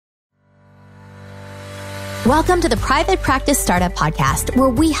Welcome to the Private Practice Startup Podcast, where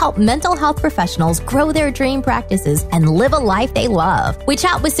we help mental health professionals grow their dream practices and live a life they love. We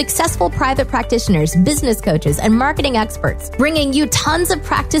chat with successful private practitioners, business coaches, and marketing experts, bringing you tons of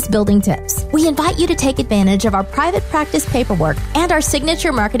practice building tips. We invite you to take advantage of our private practice paperwork and our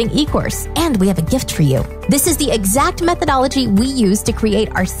signature marketing e-course. And we have a gift for you. This is the exact methodology we use to create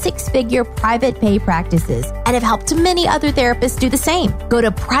our six-figure private pay practices and have helped many other therapists do the same. Go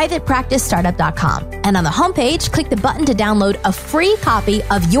to privatepracticestartup.com and on the homepage, click the button to download a free copy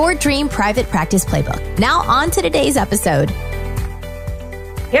of your dream private practice playbook. Now on to today's episode.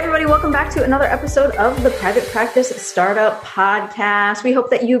 Hey everybody, welcome back to another episode of the Private Practice Startup Podcast. We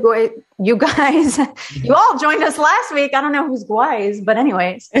hope that you guys, you all joined us last week. I don't know who's wise, but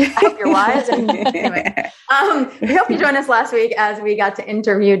anyways, I hope you're wise. We hope you joined us last week as we got to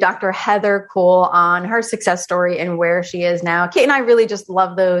interview Dr. Heather Kuhl on her success story and where she is now. Kate and I really just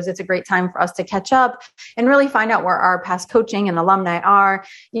love those. It's a great time for us to catch up and really find out where our past coaching and alumni are,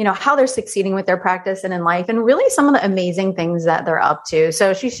 how they're succeeding with their practice and in life, and really some of the amazing things that they're up to.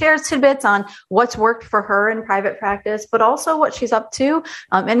 So she shares tidbits on what's worked for her in private practice, but also what she's up to,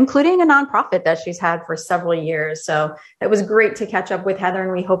 including a nonprofit that she's had for several years. So it was great to catch up with Heather,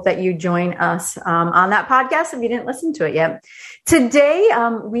 and we hope that you join us on that podcast if you didn't listen to it yet. Today,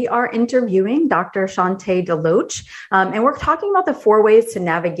 we are interviewing Dr. Shante Deloach, and we're talking about the 4 ways to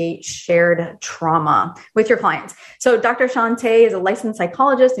navigate shared trauma with your clients. So Dr. Shante is a licensed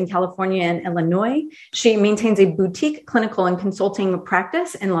psychologist in California and Illinois. She maintains a boutique clinical and consulting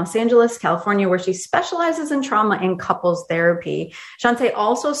practice in Los Angeles, California, where she specializes in trauma and couples therapy. Shante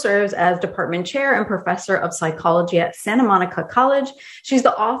also serves as department chair and professor of psychology at Santa Monica College. She's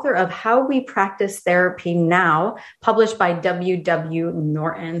the author of How We Practice Therapy Now, published by W.W.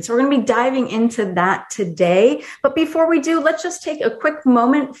 Norton. So we're going to be diving into that today. But before we do, let's just take a quick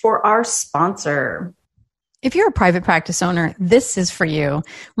moment for our sponsor. If you're a private practice owner, this is for you.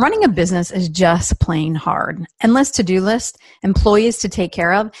 Running a business is just plain hard. Endless to-do list, employees to take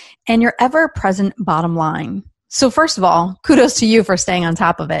care of, and your ever-present bottom line. So first of all, kudos to you for staying on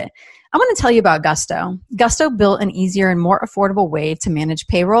top of it. I want to tell you about Gusto. Gusto built an easier and more affordable way to manage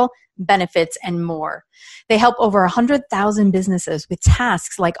payroll, benefits, and more. They help over 100,000 businesses with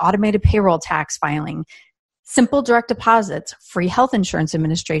tasks like automated payroll tax filing, simple direct deposits, free health insurance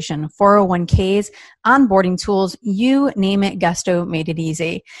administration, 401ks, onboarding tools, you name it, Gusto made it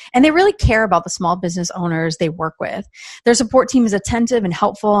easy. And they really care about the small business owners they work with. Their support team is attentive and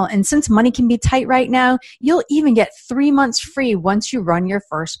helpful. And since money can be tight right now, you'll even get 3 months free once you run your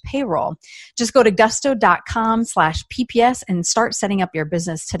first payroll. Just go to gusto.com/PPS and start setting up your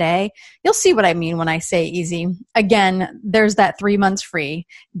business today. You'll see what I mean when I say easy. Again, there's that 3 months free.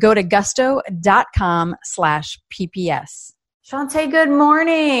 Go to gusto.com/PPS. Shante, good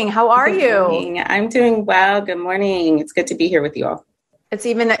morning. How are you? Morning. I'm doing well. Good morning. It's good to be here with you all. It's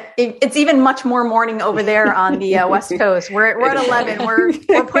even much more morning over there on the West Coast. We're at 11. We're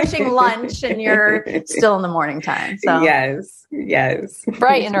pushing lunch, and you're still in the morning time. So yes,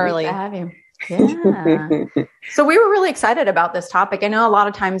 bright and early. Nice to have you. Yeah. So we were really excited about this topic. I know a lot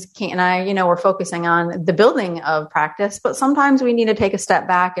of times Kate and I, we're focusing on the building of practice, but sometimes we need to take a step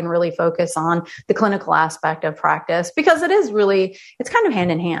back and really focus on the clinical aspect of practice, because it's kind of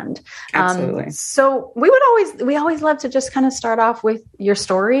hand in hand. Absolutely. So we always love to just kind of start off with your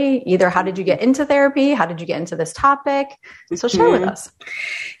story. Either how did you get into therapy? How did you get into this topic? So share with us.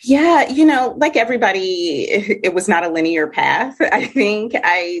 Yeah. Like everybody, it was not a linear path. I think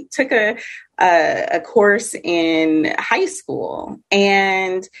I took a course in high school,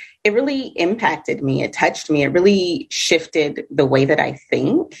 and it really impacted me. It touched me. It really shifted the way that I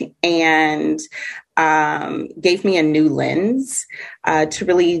think, and gave me a new lens to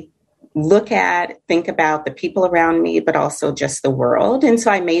really think about the people around me, but also just the world. And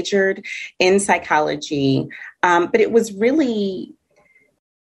so I majored in psychology, but it was really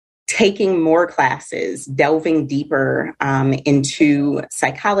taking more classes, delving deeper into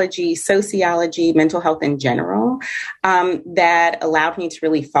psychology, sociology, mental health in general, that allowed me to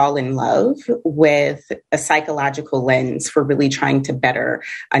really fall in love with a psychological lens for really trying to better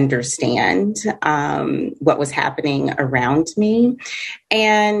understand what was happening around me.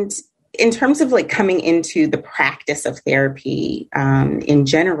 And in terms of coming into the practice of therapy in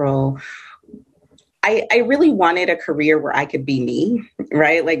general, I really wanted a career where I could be me,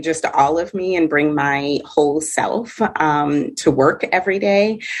 right? Like just all of me and bring my whole self to work every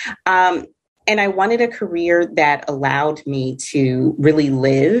day. And And I wanted a career that allowed me to really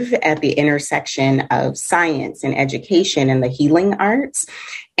live at the intersection of science and education and the healing arts.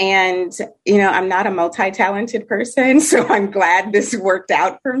 And, I'm not a multi-talented person, so I'm glad this worked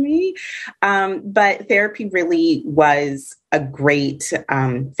out for me. But therapy really was a great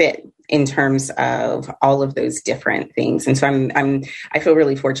fit in terms of all of those different things. And so I feel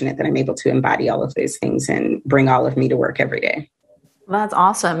really fortunate that I'm able to embody all of those things and bring all of me to work every day. Well, that's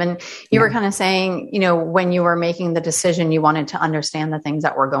awesome. And you were kind of saying, when you were making the decision, you wanted to understand the things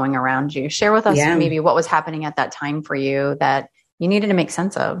that were going around you. Share with us maybe what was happening at that time for you that you needed to make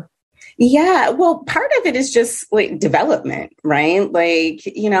sense of. Yeah, well, part of it is just like development, right? Like,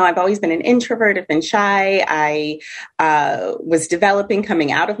 I've always been an introvert. I've been shy. I was developing,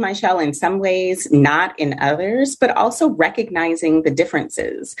 coming out of my shell in some ways, not in others, but also recognizing the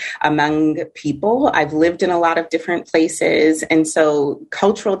differences among people. I've lived in a lot of different places. And so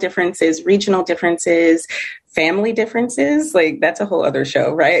cultural differences, regional differences, family differences, like that's a whole other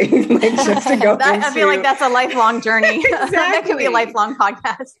show, right? Like just to go I feel like that's a lifelong journey. Exactly. That could be a lifelong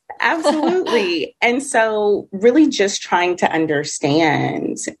podcast. Absolutely. And so really just trying to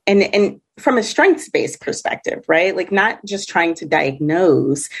understand and from a strengths-based perspective, right? Like not just trying to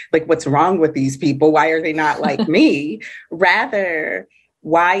diagnose like what's wrong with these people. Why are they not like me? Rather,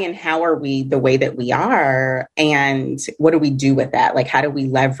 why and how are we the way that we are? And what do we do with that? Like, how do we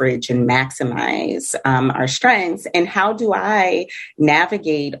leverage and maximize our strengths? And how do I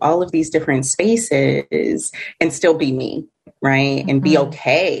navigate all of these different spaces and still be me, right? And be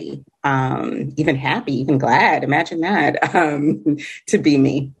okay, even happy, even glad. Imagine that, to be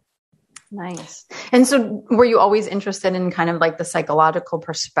me. Nice. And so were you always interested in kind of like the psychological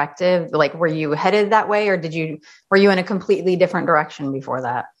perspective? Like, were you headed that way or were you in a completely different direction before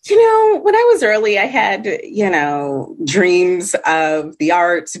that? When I was early, I had, dreams of the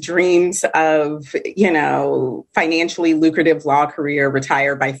arts, dreams of, financially lucrative law career,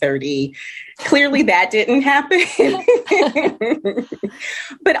 retire by 30. Clearly that didn't happen.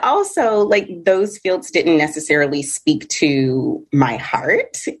 But also like those fields didn't necessarily speak to my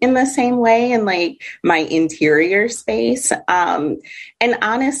heart in the same way and like my interior space. And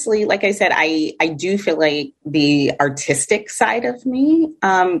honestly, like I said, I do feel like the artistic side of me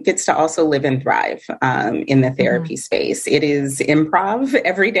gets to also live and thrive in the therapy space. It is improv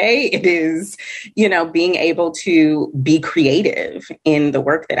every day. It is, being able to be creative in the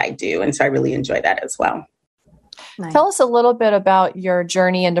work that I do. And so I really enjoy that as well. Nice. Tell us a little bit about your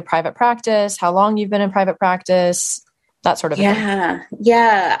journey into private practice, how long you've been in private practice, that sort of thing.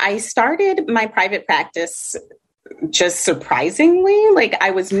 Yeah. I started my private practice just surprisingly, like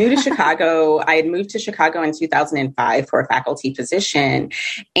I was new to Chicago. I had moved to Chicago in 2005 for a faculty position.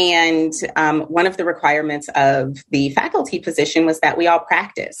 And one of the requirements of the faculty position was that we all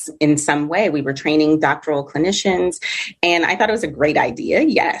practice in some way. We were training doctoral clinicians. And I thought it was a great idea.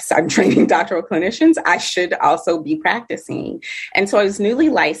 Yes, I'm training doctoral clinicians. I should also be practicing. And so I was newly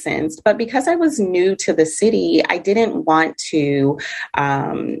licensed. But because I was new to the city, I didn't want to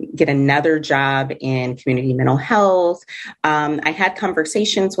get another job in community mental health. I had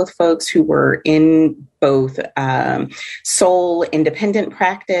conversations with folks who were in both sole independent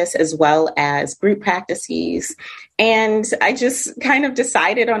practice as well as group practices. And I just kind of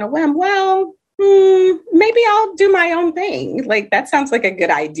decided on a whim, well, maybe I'll do my own thing. Like, that sounds like a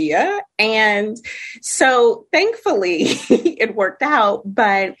good idea. And so thankfully it worked out,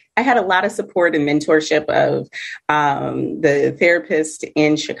 but I had a lot of support and mentorship of the therapist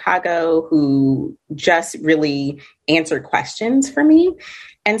in Chicago who just really answered questions for me.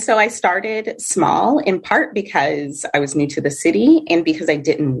 And so I started small, in part because I was new to the city and because I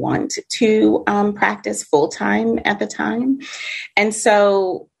didn't want to practice full time at the time. And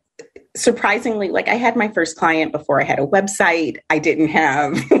so surprisingly, like I had my first client before I had a website. I didn't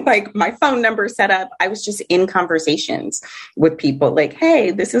have like my phone number set up. I was just in conversations with people like,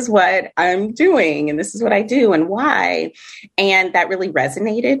 hey, this is what I'm doing and this is what I do and why. And that really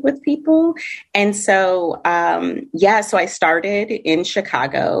resonated with people. And so, so I started in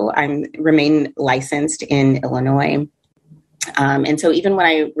Chicago. I remain licensed in Illinois. And so even when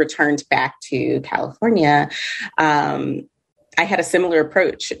I returned back to California, I had a similar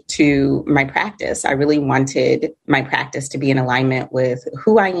approach to my practice. I really wanted my practice to be in alignment with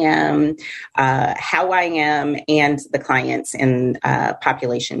who I am, how I am, and the clients and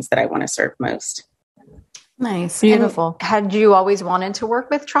populations that I want to serve most. Nice. Beautiful. And had you always wanted to work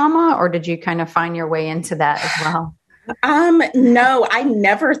with trauma, or did you kind of find your way into that as well? No, I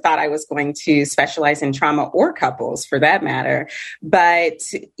never thought I was going to specialize in trauma or couples for that matter. But,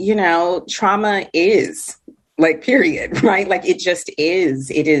 trauma is like, period, right? Like, it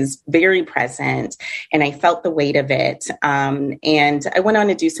is very present. And I felt the weight of it. And I went on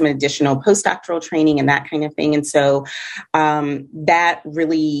to do some additional postdoctoral training and that kind of thing. And so that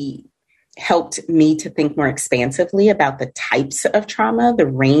really helped me to think more expansively about the types of trauma, the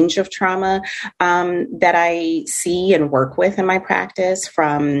range of trauma that I see and work with in my practice,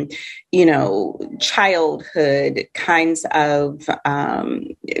 from, childhood kinds of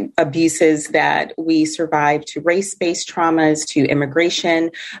abuses that we survive, to race-based traumas, to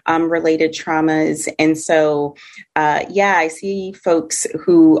immigration related traumas. And so, I see folks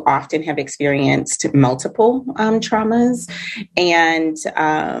who often have experienced multiple traumas, and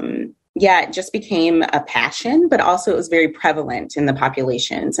it just became a passion, but also it was very prevalent in the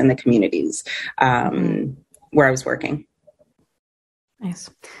populations and the communities where I was working.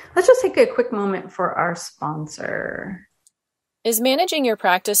 Nice. Let's just take a quick moment for our sponsor. Is managing your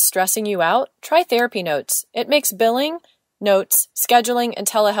practice stressing you out? Try Therapy Notes. It makes billing, notes, scheduling, and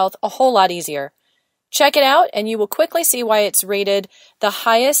telehealth a whole lot easier. Check it out, and you will quickly see why it's rated the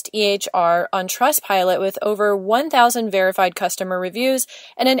highest EHR on Trustpilot with over 1,000 verified customer reviews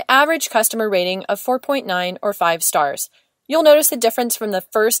and an average customer rating of 4.9 or 5 stars. You'll notice the difference from the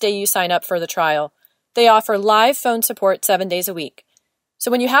first day you sign up for the trial. They offer live phone support 7 days a week. So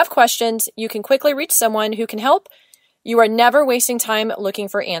when you have questions, you can quickly reach someone who can help. You are never wasting time looking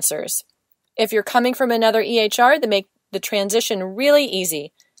for answers. If you're coming from another EHR, they make the transition really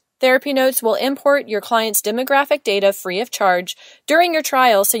easy. Therapy Notes will import your client's demographic data free of charge during your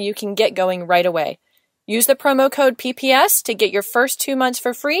trial so you can get going right away. Use the promo code PPS to get your first 2 months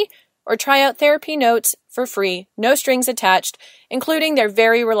for free, or try out Therapy Notes for free, no strings attached, including their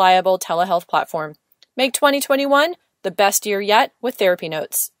very reliable telehealth platform. Make 2021 the best year yet with Therapy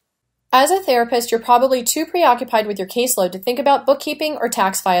Notes. As a therapist, you're probably too preoccupied with your caseload to think about bookkeeping or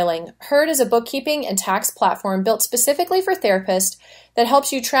tax filing. Herd is a bookkeeping and tax platform built specifically for therapists that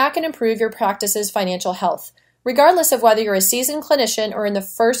helps you track and improve your practice's financial health. Regardless of whether you're a seasoned clinician or in the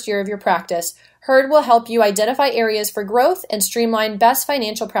first year of your practice, Herd will help you identify areas for growth and streamline best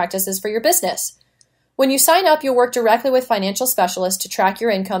financial practices for your business. When you sign up, you'll work directly with financial specialists to track your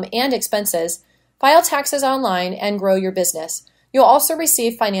income and expenses, file taxes online, and grow your business. You'll also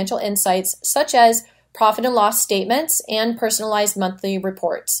receive financial insights such as profit and loss statements and personalized monthly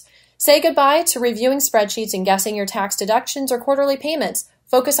reports. Say goodbye to reviewing spreadsheets and guessing your tax deductions or quarterly payments.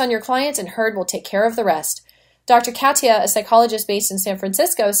 Focus on your clients, and Herd will take care of the rest. Dr. Katia, a psychologist based in San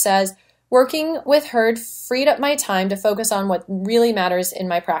Francisco, says, "Working with Herd freed up my time to focus on what really matters in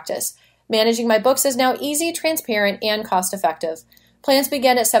my practice. Managing my books is now easy, transparent, and cost-effective. Plans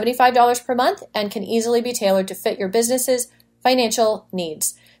begin at $75 per month and can easily be tailored to fit your business's financial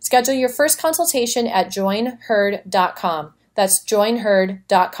needs. Schedule your first consultation at joinherd.com. That's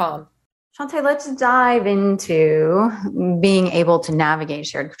joinherd.com. Shante, let's dive into being able to navigate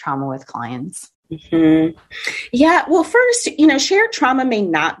shared trauma with clients. Mm-hmm. Yeah. Well, first, shared trauma may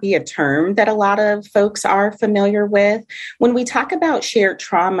not be a term that a lot of folks are familiar with. When we talk about shared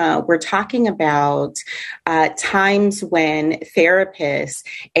trauma, we're talking about times when therapists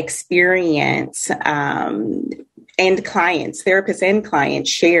experience therapists and clients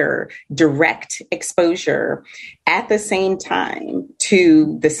share direct exposure at the same time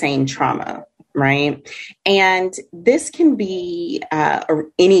to the same trauma, right? And this can be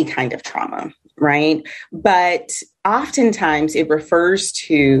any kind of trauma, right? But oftentimes it refers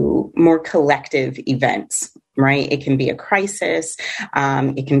to more collective events, right? It can be a crisis.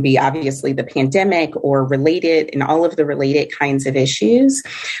 It can be obviously the pandemic or related and all of the related kinds of issues.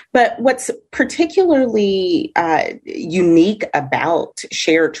 But what's particularly unique about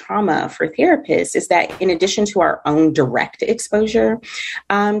shared trauma for therapists is that in addition to our own direct exposure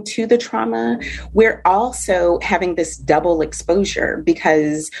to the trauma, we're also having this double exposure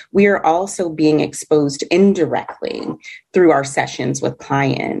because we are also being exposed indirectly through our sessions with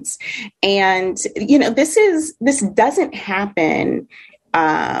clients. And, this doesn't happen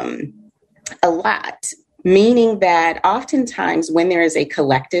a lot, meaning that oftentimes when there is a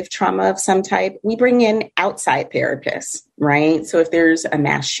collective trauma of some type, we bring in outside therapists, right? So if there's a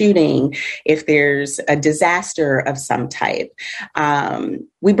mass shooting, if there's a disaster of some type,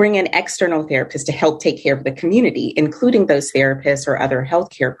 we bring in external therapists to help take care of the community, including those therapists or other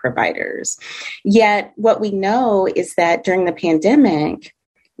healthcare providers. Yet what we know is that during the pandemic,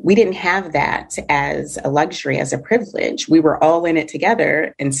 we didn't have that as a luxury, as a privilege. We were all in it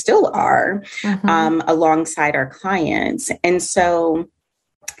together and still are alongside our clients. And so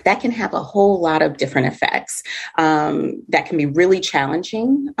that can have a whole lot of different effects that can be really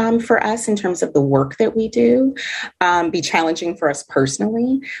challenging for us in terms of the work that we do, be challenging for us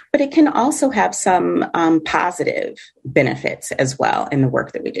personally, but it can also have some positive benefits as well in the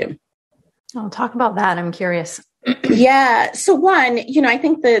work that we do. I'll talk about that. I'm curious. Yeah. So one, I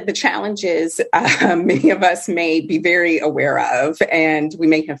think the challenges many of us may be very aware of, and we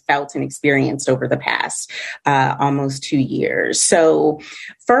may have felt and experienced over the past almost 2 years. So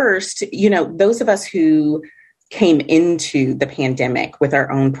first, those of us who came into the pandemic with our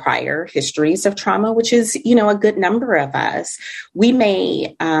own prior histories of trauma, which is, a good number of us, we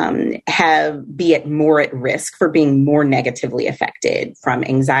may be more at risk for being more negatively affected, from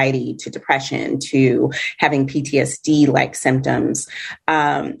anxiety to depression to having PTSD-like symptoms.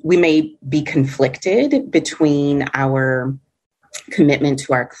 We may be conflicted between our commitment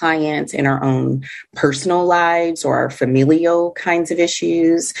to our clients in our own personal lives or our familial kinds of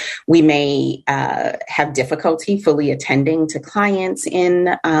issues. We may have difficulty fully attending to clients in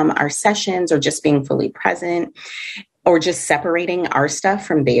our sessions, or just being fully present, or just separating our stuff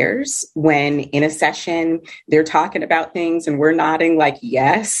from theirs. When in a session, they're talking about things and we're nodding like,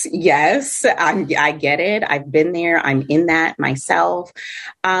 yes, I get it. I've been there. I'm in that myself.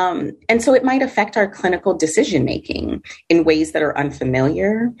 And so it might affect our clinical decision-making in ways that are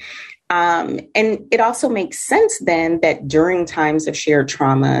unfamiliar. And it also makes sense then that during times of shared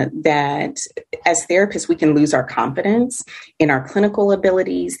trauma, that as therapists, we can lose our confidence in our clinical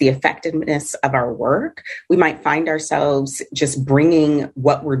abilities, the effectiveness of our work. We might find ourselves just bringing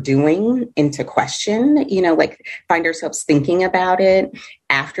what we're doing into question, find ourselves thinking about it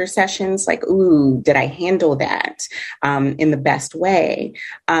after sessions, like, ooh, did I handle that in the best way?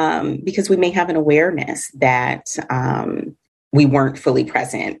 Because we may have an awareness that we weren't fully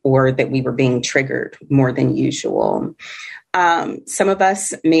present, or that we were being triggered more than usual. Some of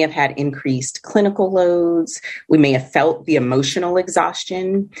us may have had increased clinical loads. We may have felt the emotional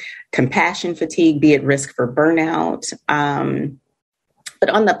exhaustion, compassion fatigue, be at risk for burnout. But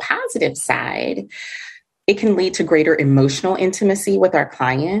on the positive side, it can lead to greater emotional intimacy with our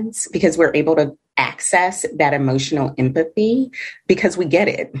clients, because we're able to access that emotional empathy because we get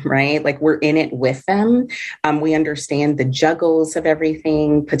it, right? Like, we're in it with them. We understand the juggles of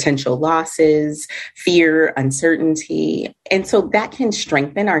everything, potential losses, fear, uncertainty. And so that can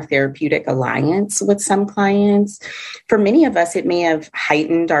strengthen our therapeutic alliance with some clients. For many of us, it may have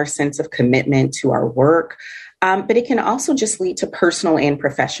heightened our sense of commitment to our work. But it can also just lead to personal and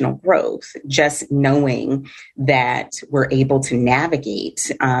professional growth, just knowing that we're able to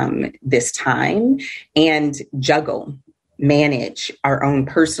navigate this time and manage our own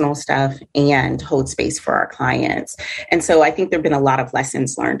personal stuff and hold space for our clients. And so I think there have been a lot of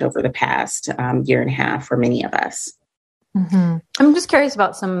lessons learned over the past year and a half for many of us. Mm-hmm. I'm just curious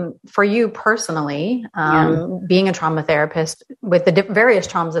about for you personally, being a trauma therapist with the various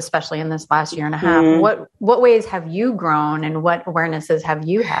traumas, especially in this last year and a half, what ways have you grown, and what awarenesses have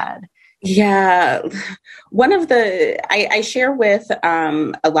you had? Yeah. One of I share with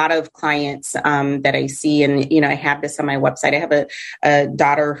a lot of clients that I see, and, I have this on my website. I have a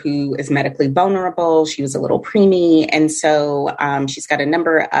daughter who is medically vulnerable. She was a little preemie. And so she's got a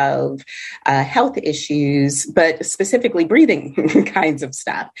number of health issues, but specifically breathing kinds of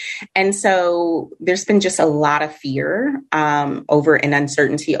stuff. And so there's been just a lot of fear over and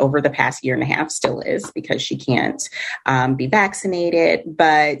uncertainty over the past year and a half, still is, because she can't be vaccinated.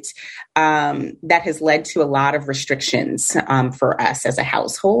 But that has led to a lot of restrictions for us as a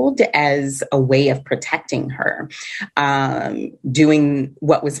household, as a way of protecting her, doing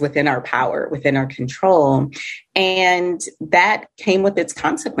what was within our power, within our control. And that came with its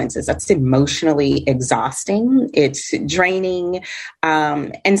consequences. That's emotionally exhausting. It's draining.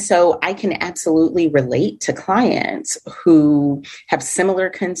 And so I can absolutely relate to clients who have similar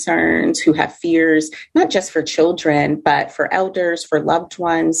concerns, who have fears, not just for children, but for elders, for loved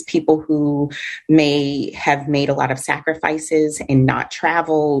ones, people who may have made a lot of sacrifices and not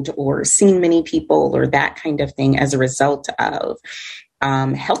traveled or seen many people or that kind of thing as a result of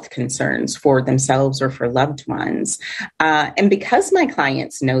health concerns for themselves or for loved ones. And because my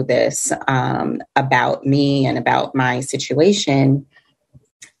clients know this about me and about my situation,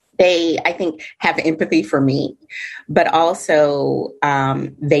 they, I think, have empathy for me, but also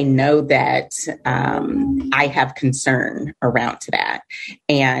they know that I have concern around that,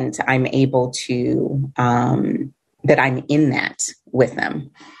 and I'm able to, that I'm in that with them.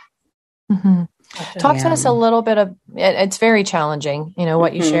 Mm-hmm. Talk to us a little bit of, it's very challenging,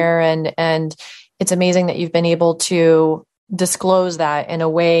 what you share, and it's amazing that you've been able to disclose that in a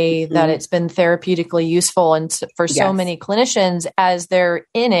way that it's been therapeutically useful and for so many clinicians as they're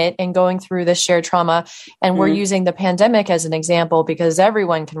in it and going through this shared trauma. And we're using the pandemic as an example because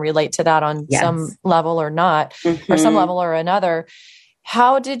everyone can relate to that on some level or not, or some level or another.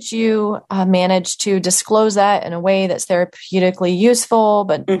 How did you manage to disclose that in a way that's therapeutically useful,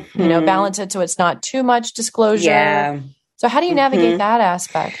 but you know, balance it so it's not too much disclosure? Yeah. So how do you navigate that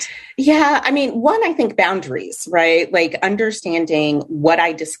aspect? Yeah. I mean, one, I think boundaries, right? Like understanding what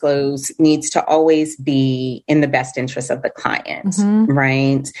I disclose needs to always be in the best interest of the client,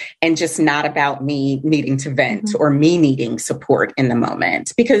 right? And just not about me needing to vent or me needing support in the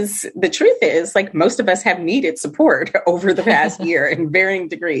moment. Because the truth is, like, most of us have needed support over the past year in varying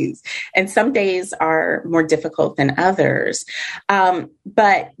degrees. And some days are more difficult than others.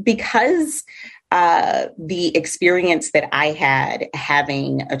 But because the experience that I had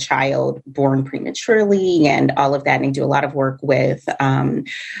having a child born prematurely and all of that, and I do a lot of work with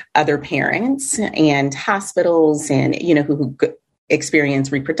other parents and hospitals and, you know, who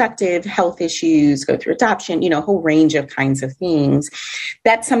experience reproductive health issues, go through adoption, you know, a whole range of kinds of things.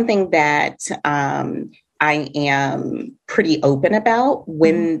 That's something that I am pretty open about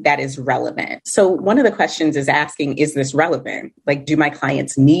when that is relevant. So one of the questions is asking, is this relevant? Like, do my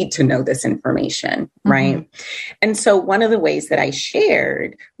clients need to know this information? Right. And so one of the ways that I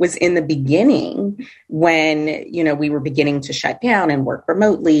shared was in the beginning when, you know, we were beginning to shut down and work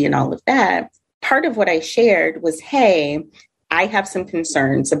remotely and all of that. Part of what I shared was, hey, I have some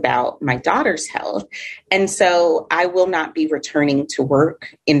concerns about my daughter's health. And so I will not be returning to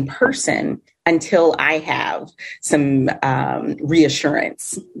work in person until I have some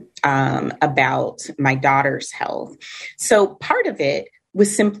reassurance about my daughter's health. So part of it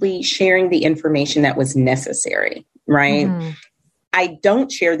was simply sharing the information that was necessary, right? I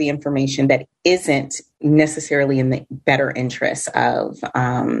don't share the information that isn't necessarily in the better interest of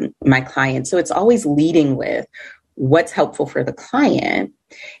my client. So it's always leading with what's helpful for the client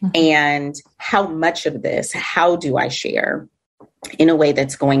and how much of this, how do I share in a way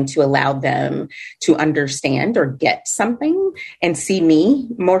that's going to allow them to understand or get something and see me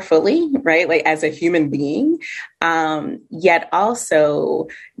more fully, right? Like as a human being, yet also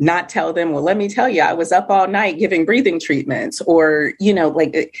not tell them, well, let me tell you, I was up all night giving breathing treatments or, you know,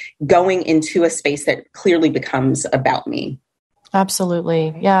 like going into a space that clearly becomes about me.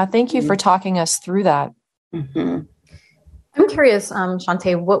 Absolutely. Yeah. Thank you for talking us through that. I'm curious,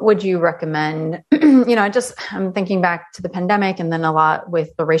 Shantae, what would you recommend? You know, I'm thinking back to the pandemic and then a lot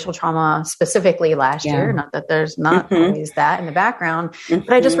with the racial trauma specifically last year. Not that there's not always that in the background,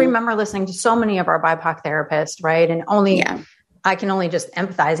 but I just remember listening to so many of our BIPOC therapists, right? And I can only just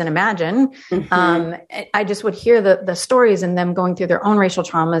empathize and imagine. I just would hear the stories and them going through their own racial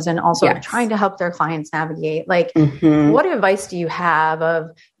traumas and also trying to help their clients navigate. Like, what advice do you have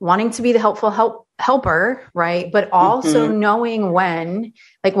of wanting to be the helper, right? But also knowing when,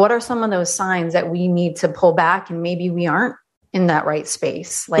 like, what are some of those signs that we need to pull back and maybe we aren't in that right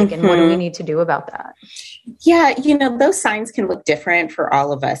space? Like, and what do we need to do about that? Yeah, you know, those signs can look different for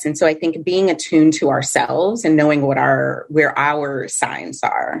all of us. And so I think being attuned to ourselves and knowing where our signs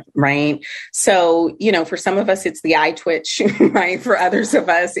are, right? So, you know, for some of us, it's the eye twitch, right? For others of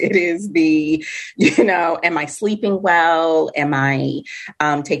us, it is the, you know, am I sleeping well? Am I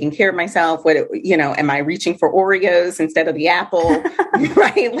taking care of myself? Am I reaching for Oreos instead of the apple?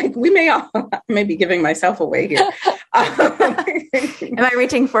 Right? Like I may be giving myself away here. Am I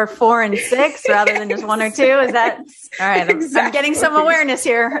reaching for 4 and 6 rather than just 1 or 2? Is that all right? I'm getting some awareness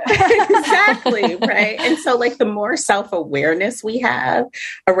here. Exactly. Right. And so like the more self-awareness we have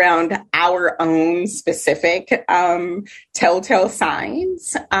around our own specific telltale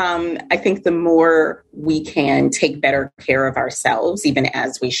signs, I think the more we can take better care of ourselves, even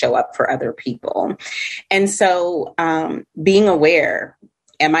as we show up for other people. And so being aware,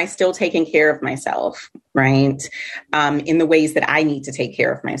 am I still taking care of myself, right? In the ways that I need to take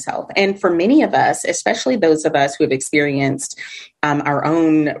care of myself. And for many of us, especially those of us who have experienced our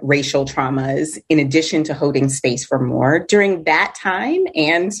own racial traumas, in addition to holding space for more, during that time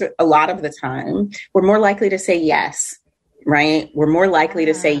and a lot of the time, we're more likely to say yes, right? We're more likely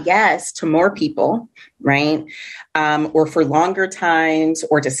to say yes to more people, right? Or for longer times,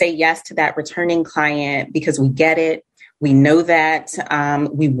 or to say yes to that returning client because we get it. We know that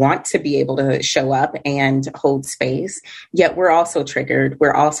we want to be able to show up and hold space, yet we're also triggered.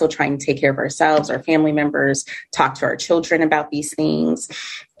 We're also trying to take care of ourselves, our family members, talk to our children about these things.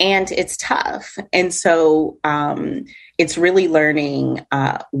 And it's tough. And so it's really learning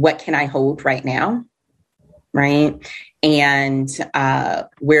what can I hold right now? right? And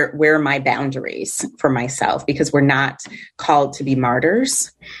where are my boundaries for myself? Because we're not called to be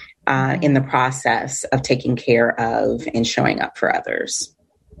martyrs in the process of taking care of and showing up for others.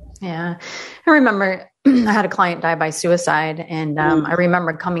 Yeah. I remember I had a client die by suicide, and I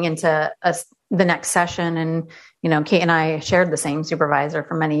remember coming into the next session, and, Kate and I shared the same supervisor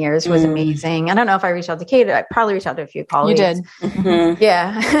for many years, who was amazing. I don't know if I reached out to Kate. I probably reached out to a few colleagues. You did. Mm-hmm.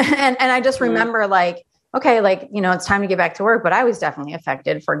 Yeah. and I just remember okay, it's time to get back to work, but I was definitely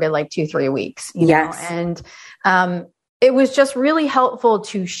affected for a good 2-3 weeks, you know? And, it was just really helpful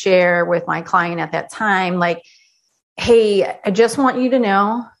to share with my client at that time, hey, I just want you to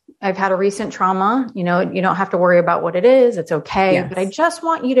know I've had a recent trauma. You don't have to worry about what it is. It's okay. But I just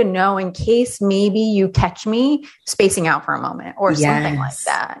want you to know, in case maybe you catch me spacing out for a moment or something like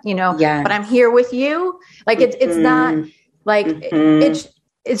that, but I'm here with you. It's not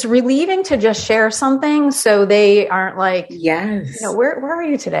it's relieving to just share something, so they aren't where are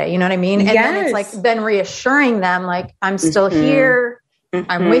you today? You know what I mean? And then it's then reassuring them, I'm still here.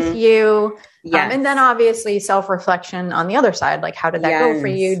 I'm with you. And then obviously self-reflection on the other side. How did that go for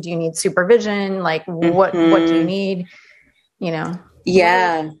you? Do you need supervision? What do you need?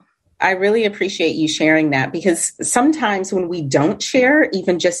 Yeah. I really appreciate you sharing that, because sometimes when we don't share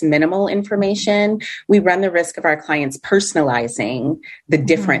even just minimal information, we run the risk of our clients personalizing the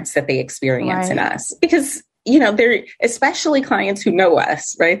difference that they experience in us, because they're, especially clients who know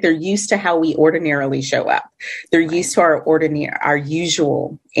us, right? They're used to how we ordinarily show up. They're used to our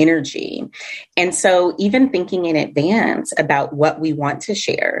usual energy. And so even thinking in advance about what we want to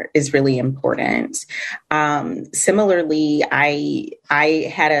share is really important. Similarly, I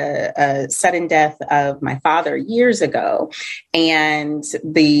had a sudden death of my father years ago, and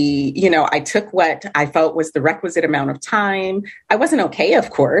I took what I felt was the requisite amount of time. I wasn't okay,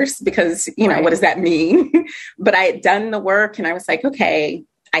 of course, because, what does that mean? But I had done the work, and I was like, okay,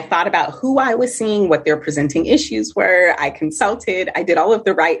 I thought about who I was seeing, what their presenting issues were. I consulted, I did all of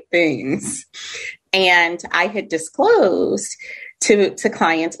the right things. And I had disclosed to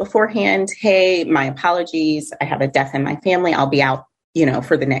clients beforehand, hey, my apologies. I have a death in my family. I'll be out,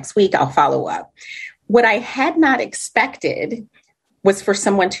 for the next week. I'll follow up. What I had not expected was for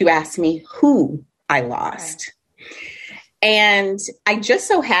someone to ask me who I lost. And I just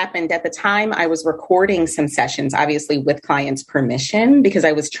so happened at the time I was recording some sessions, obviously with clients' permission, because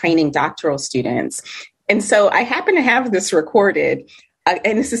I was training doctoral students. And so I happened to have this recorded.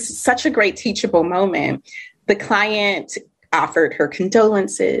 And this is such a great teachable moment. The client offered her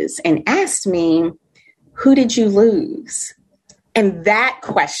condolences and asked me, who did you lose? And that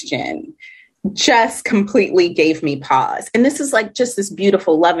question just completely gave me pause. And this is just this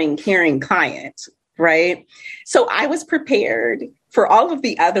beautiful, loving, caring client. Right. So I was prepared for all of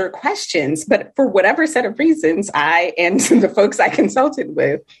the other questions, but for whatever set of reasons, I and the folks I consulted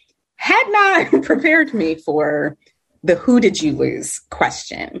with had not prepared me for the who did you lose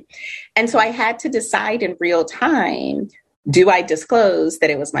question. And so I had to decide in real time, do I disclose that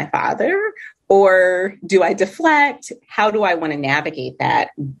it was my father, or do I deflect? How do I want to navigate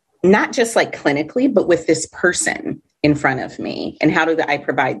that? Not just clinically, but with this person in front of me? And how do I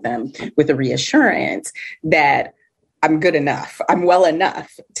provide them with a reassurance that I'm good enough, I'm well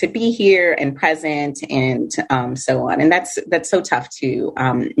enough to be here and present, and so on. And that's so tough to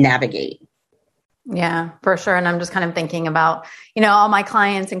navigate. Yeah, for sure. And I'm just kind of thinking about, all my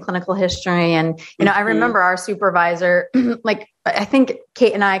clients in clinical history. And, I remember our supervisor, I think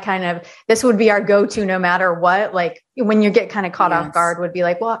Kate and I this would be our go-to no matter what. When you get kind of caught off guard, would be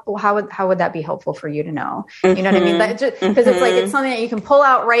well, how would that be helpful for you to know? You know what I mean? Because it's it's something that you can pull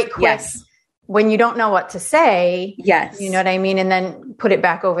out right quick when you don't know what to say. Yes. You know what I mean? And then put it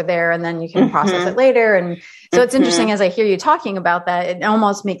back over there, and then you can process it later. And so it's interesting as I hear you talking about that, it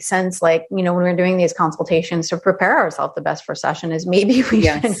almost makes sense. When we're doing these consultations to prepare ourselves the best for session, is maybe we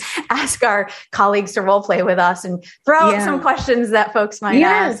can ask our colleagues to role play with us and throw out some questions that folks might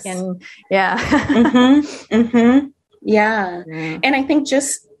ask. And Yeah. And I think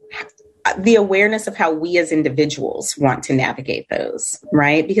just the awareness of how we as individuals want to navigate those,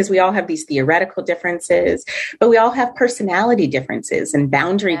 right? Because we all have these theoretical differences, but we all have personality differences and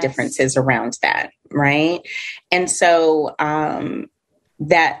boundary differences around that, right? And so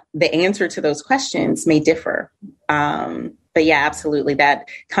that the answer to those questions may differ. But yeah, absolutely. That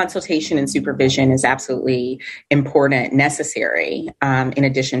consultation and supervision is absolutely important, necessary, in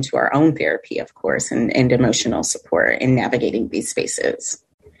addition to our own therapy, of course, and emotional support in navigating these spaces.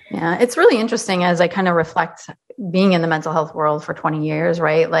 Yeah, it's really interesting as I kind of reflect being in the mental health world for 20 years,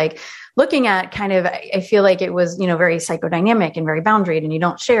 right? Like looking at kind of, I feel like it was, very psychodynamic and very boundaried, and you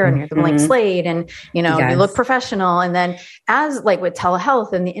don't share and you're the blank slate, and, you look professional. And then as like with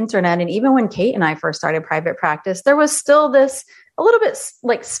telehealth and the internet, and even when Kate and I first started private practice, there was still this a little bit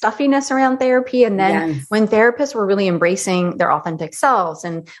like stuffiness around therapy. And then when therapists were really embracing their authentic selves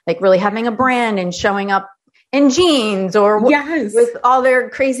and like really having a brand and showing up in jeans or with all their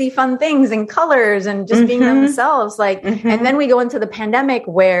crazy fun things and colors and just being themselves, like, and then we go into the pandemic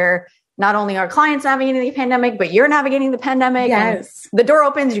where not only are clients navigating the pandemic, but you're navigating the pandemic. And the door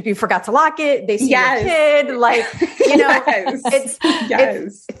opens, you forgot to lock it. They see your kid. Like, it's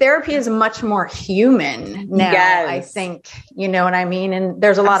therapy is much more human now, I think, you know what I mean? And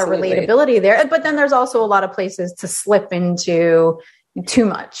there's a lot of relatability there, but then there's also a lot of places to slip into too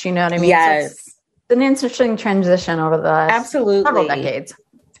much, you know what I mean? Yes. So it's an interesting transition over the last several decades.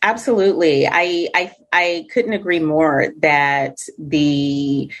 Absolutely. I couldn't agree more that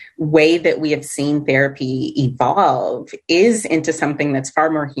the way that we have seen therapy evolve is into something that's far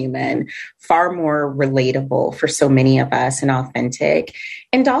more human, far more relatable for so many of us and authentic.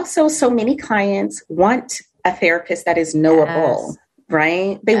 And also so many clients want a therapist that is knowable.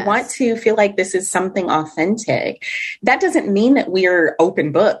 Right? They want to feel like this is something authentic. That doesn't mean that we're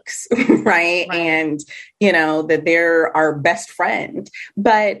open books, right? And, that they're our best friend,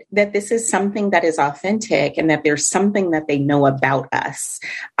 but that this is something that is authentic and that there's something that they know about us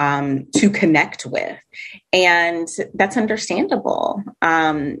to connect with. And that's understandable.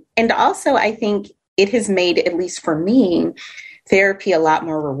 And also, I think it has made, at least for me, therapy a lot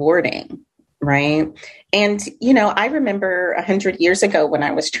more rewarding. Right. And, I remember 100 years ago when I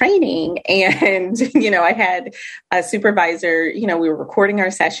was training and, I had a supervisor, we were recording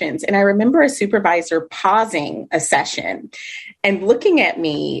our sessions, and I remember a supervisor pausing a session and looking at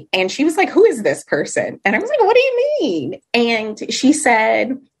me, and she was like, "Who is this person?" And I was like, "What do you mean?" And she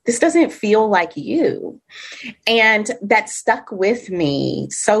said, "This doesn't feel like you." And that stuck with me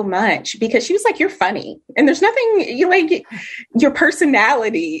so much because she was like, "You're funny. And there's nothing your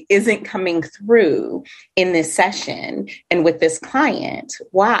personality isn't coming through in this session and with this client.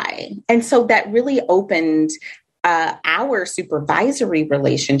 Why?" And so that really opened our supervisory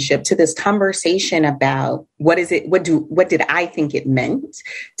relationship to this conversation about what did I think it meant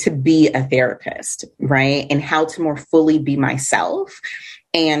to be a therapist, right? And how to more fully be myself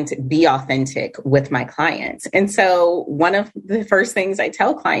and be authentic with my clients. And so one of the first things I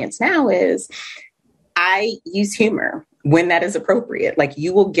tell clients now is I use humor when that is appropriate. Like,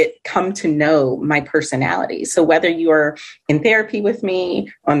 you will come to know my personality. So whether you're in therapy with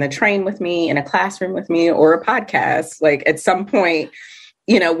me, on the train with me, in a classroom with me, or a podcast, like at some point,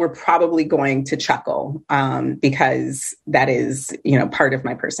 we're probably going to chuckle because that is, part of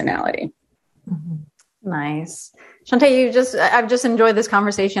my personality. Nice. Shante, I've just enjoyed this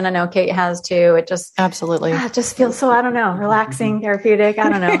conversation. I know Kate has too. It just absolutely just feels so, I don't know, relaxing, therapeutic. I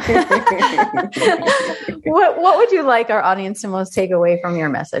don't know. What would you like our audience to most take away from your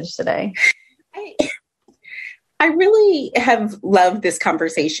message today? I really have loved this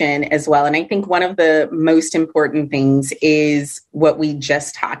conversation as well. And I think one of the most important things is what we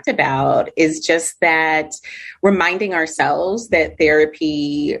just talked about, is just that reminding ourselves that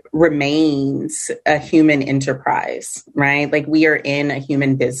therapy remains a human enterprise, right? Like, we are in a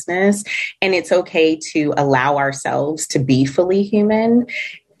human business, and it's okay to allow ourselves to be fully human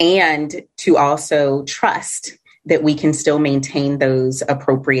and to also trust that we can still maintain those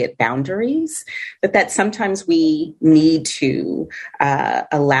appropriate boundaries, but that sometimes we need to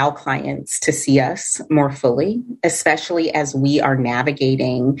allow clients to see us more fully, especially as we are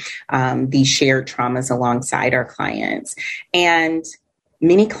navigating these shared traumas alongside our clients. And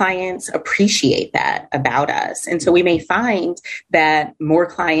many clients appreciate that about us. And so we may find that more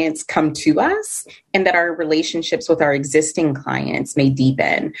clients come to us and that our relationships with our existing clients may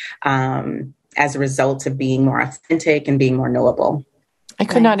deepen as a result of being more authentic and being more knowable. I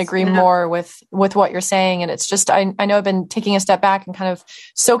could not agree more with what you're saying. And it's just, I know I've been taking a step back and kind of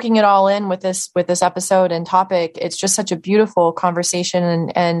soaking it all in with this episode and topic. It's just such a beautiful conversation.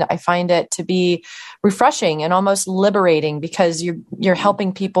 And I find it to be refreshing and almost liberating, because you're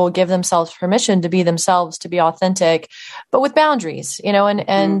helping people give themselves permission to be themselves, to be authentic, but with boundaries,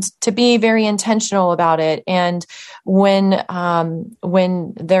 and to be very intentional about it. And when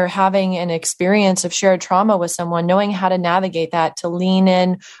they're having an experience of shared trauma with someone, knowing how to navigate that, to lean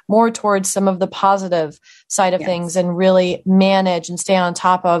in more towards some of the positive side of things and really manage and stay on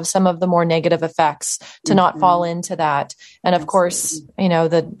top of some of the more negative effects to not fall into that. And of course,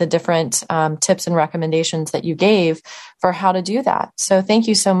 the different tips and recommendations that you gave for how to do that. So thank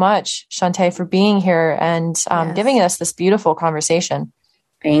you so much, Shantae, for being here and giving us this beautiful conversation.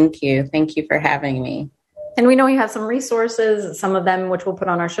 Thank you. Thank you for having me. And we know you have some resources. Some of them, which we'll put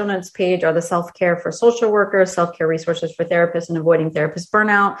on our show notes page, are the self-care for social workers, self-care resources for therapists, and avoiding therapist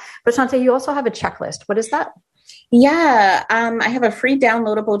burnout. But Shantae, you also have a checklist. What is that? Yeah, I have a free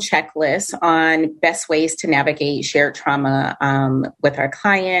downloadable checklist on best ways to navigate shared trauma with our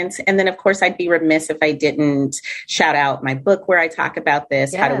clients. And then, of course, I'd be remiss if I didn't shout out my book where I talk about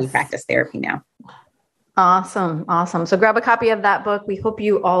this. Yes. How do we practice therapy now? Awesome. So grab a copy of that book. We hope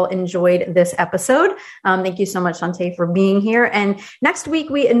you all enjoyed this episode. Thank you so much, Shantae, for being here. And next week,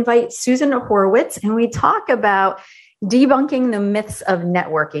 we invite Susan Horowitz, and we talk about debunking the myths of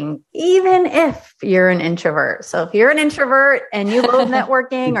networking, even if you're an introvert. So if you're an introvert and you love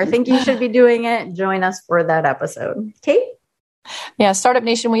networking or think you should be doing it, join us for that episode. Kate? Yeah, Startup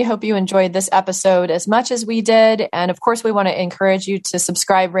Nation, we hope you enjoyed this episode as much as we did. And of course, we want to encourage you to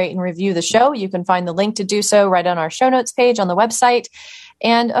subscribe, rate, and review the show. You can find the link to do so right on our show notes page on the website.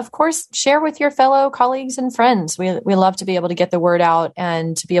 And of course, share with your fellow colleagues and friends. We love to be able to get the word out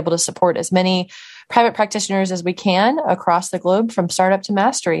and to be able to support as many private practitioners as we can across the globe from startup to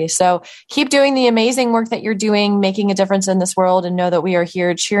mastery. So keep doing the amazing work that you're doing, making a difference in this world, and know that we are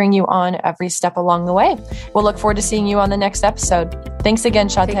here cheering you on every step along the way. We'll look forward to seeing you on the next episode. Thanks again,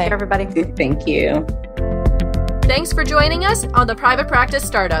 Shantae. Take care, everybody. Thank you. Thanks for joining us on The Private Practice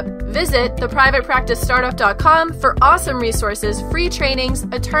Startup. Visit theprivatepracticestartup.com for awesome resources, free trainings,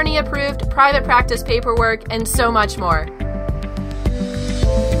 attorney-approved private practice paperwork, and so much more.